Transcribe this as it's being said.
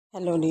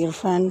Hello dear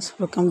friends,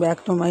 welcome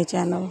back to my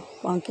channel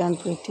Punk and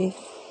Pretty.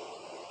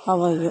 How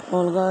are you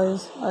all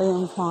guys? I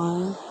am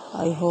fine.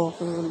 I hope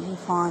you will be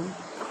fine,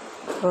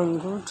 doing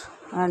good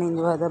and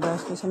enjoy the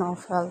best season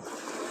of health.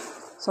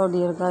 So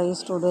dear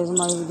guys, today is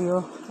my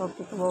video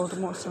topic about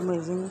most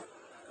amazing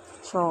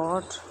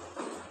short,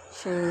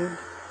 shade,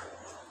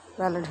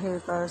 valid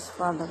haircuts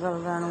for the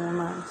girls and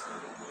women.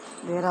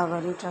 There are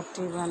very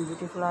attractive and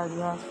beautiful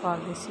ideas for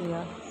this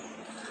year.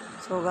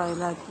 So guys,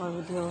 like my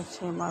videos,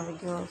 share my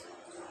videos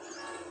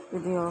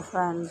with your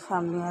friends,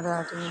 family and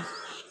relatives.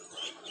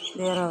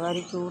 There are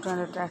very cute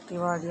and attractive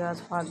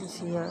ideas for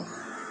this year.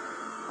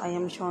 I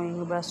am showing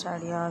you best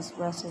ideas,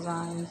 best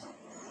designs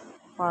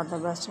for the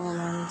best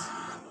moments.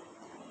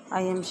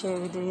 I am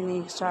sharing with you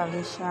unique,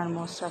 stylish and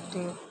most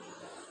active.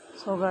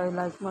 So guys,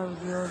 like my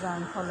videos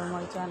and follow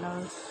my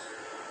channel.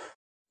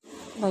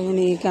 The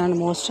unique and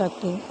most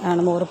active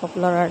and more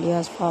popular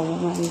ideas for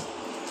women.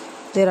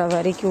 There are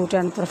very cute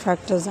and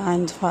perfect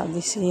designs for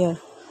this year.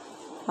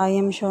 I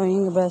am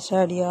showing best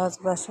ideas,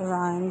 best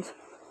designs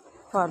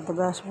for the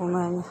best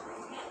women.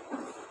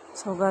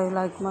 So guys,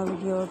 like my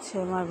videos,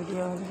 share my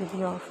videos with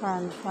your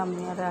friends,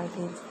 family and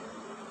relatives.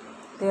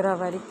 There are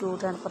very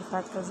cute and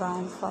perfect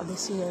designs for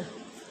this year.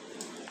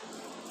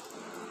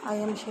 I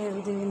am sharing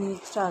with you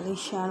unique,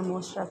 stylish and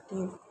most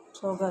attractive.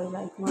 So guys,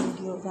 like my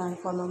videos and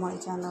follow my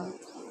channel.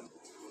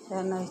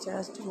 Then I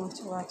suggest you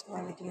must watch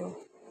my video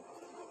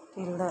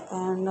till the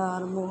end.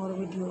 Are more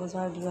videos,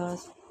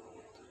 ideas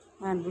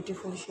and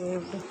beautiful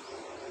shaped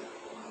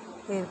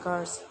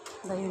haircuts.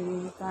 The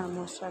unique and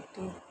most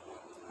attractive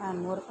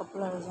and more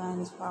popular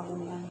designs for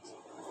women.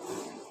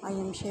 I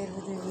am sharing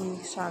with you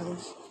unique,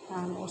 stylish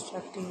and most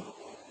attractive.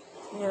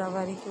 There are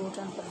very cute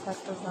and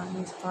perfect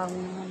designs for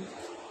women.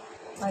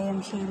 I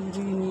am sharing with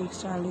you unique,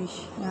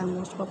 stylish and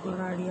most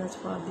popular ideas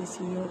for this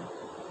year.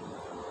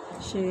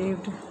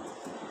 Shaved,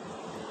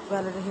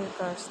 valid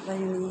haircuts, the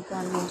unique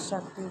and most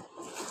attractive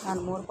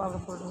and more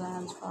powerful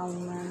designs for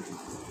women.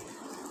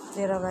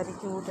 There are very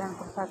cute and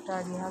perfect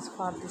ideas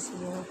for this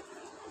year.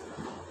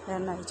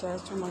 Then I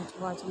suggest you must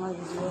watch my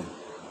video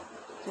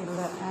till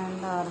the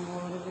end. Are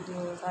more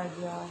videos,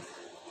 ideas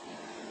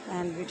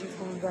and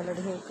beautiful valid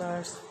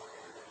haircuts,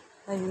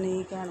 the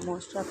unique and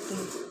most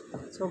attractive.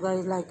 So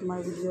guys, like my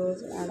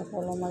videos and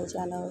follow my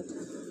channel.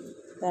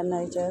 Then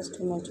I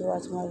just must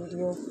watch my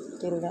video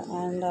till the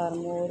end. Are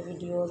more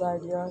videos,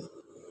 ideas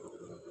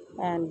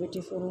and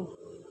beautiful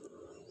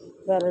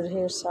valid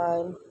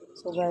hairstyle.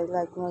 So guys,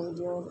 like my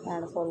videos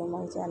and follow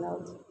my channel.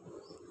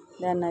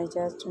 Then I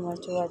just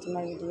must watch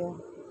my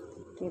video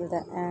till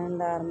the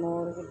end. Are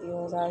more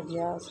videos,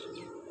 ideas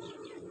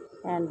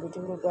and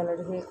beautiful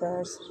valid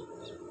haircuts,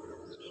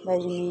 the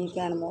unique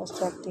and most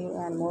attractive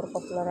and more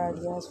popular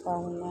ideas for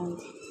women.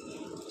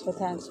 So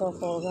thanks for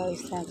all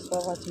guys, thanks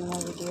for watching my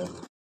video.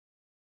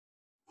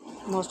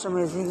 Most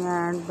amazing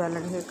and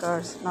valid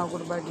haircuts. Now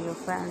goodbye dear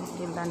friends,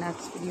 till the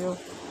next video.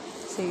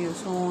 See you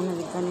soon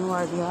with the new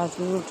ideas,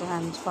 new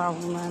trends for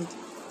women.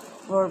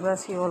 God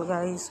bless you all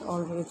guys,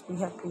 always be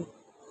happy.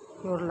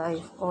 Your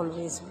life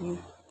always be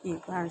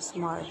keep and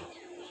smile.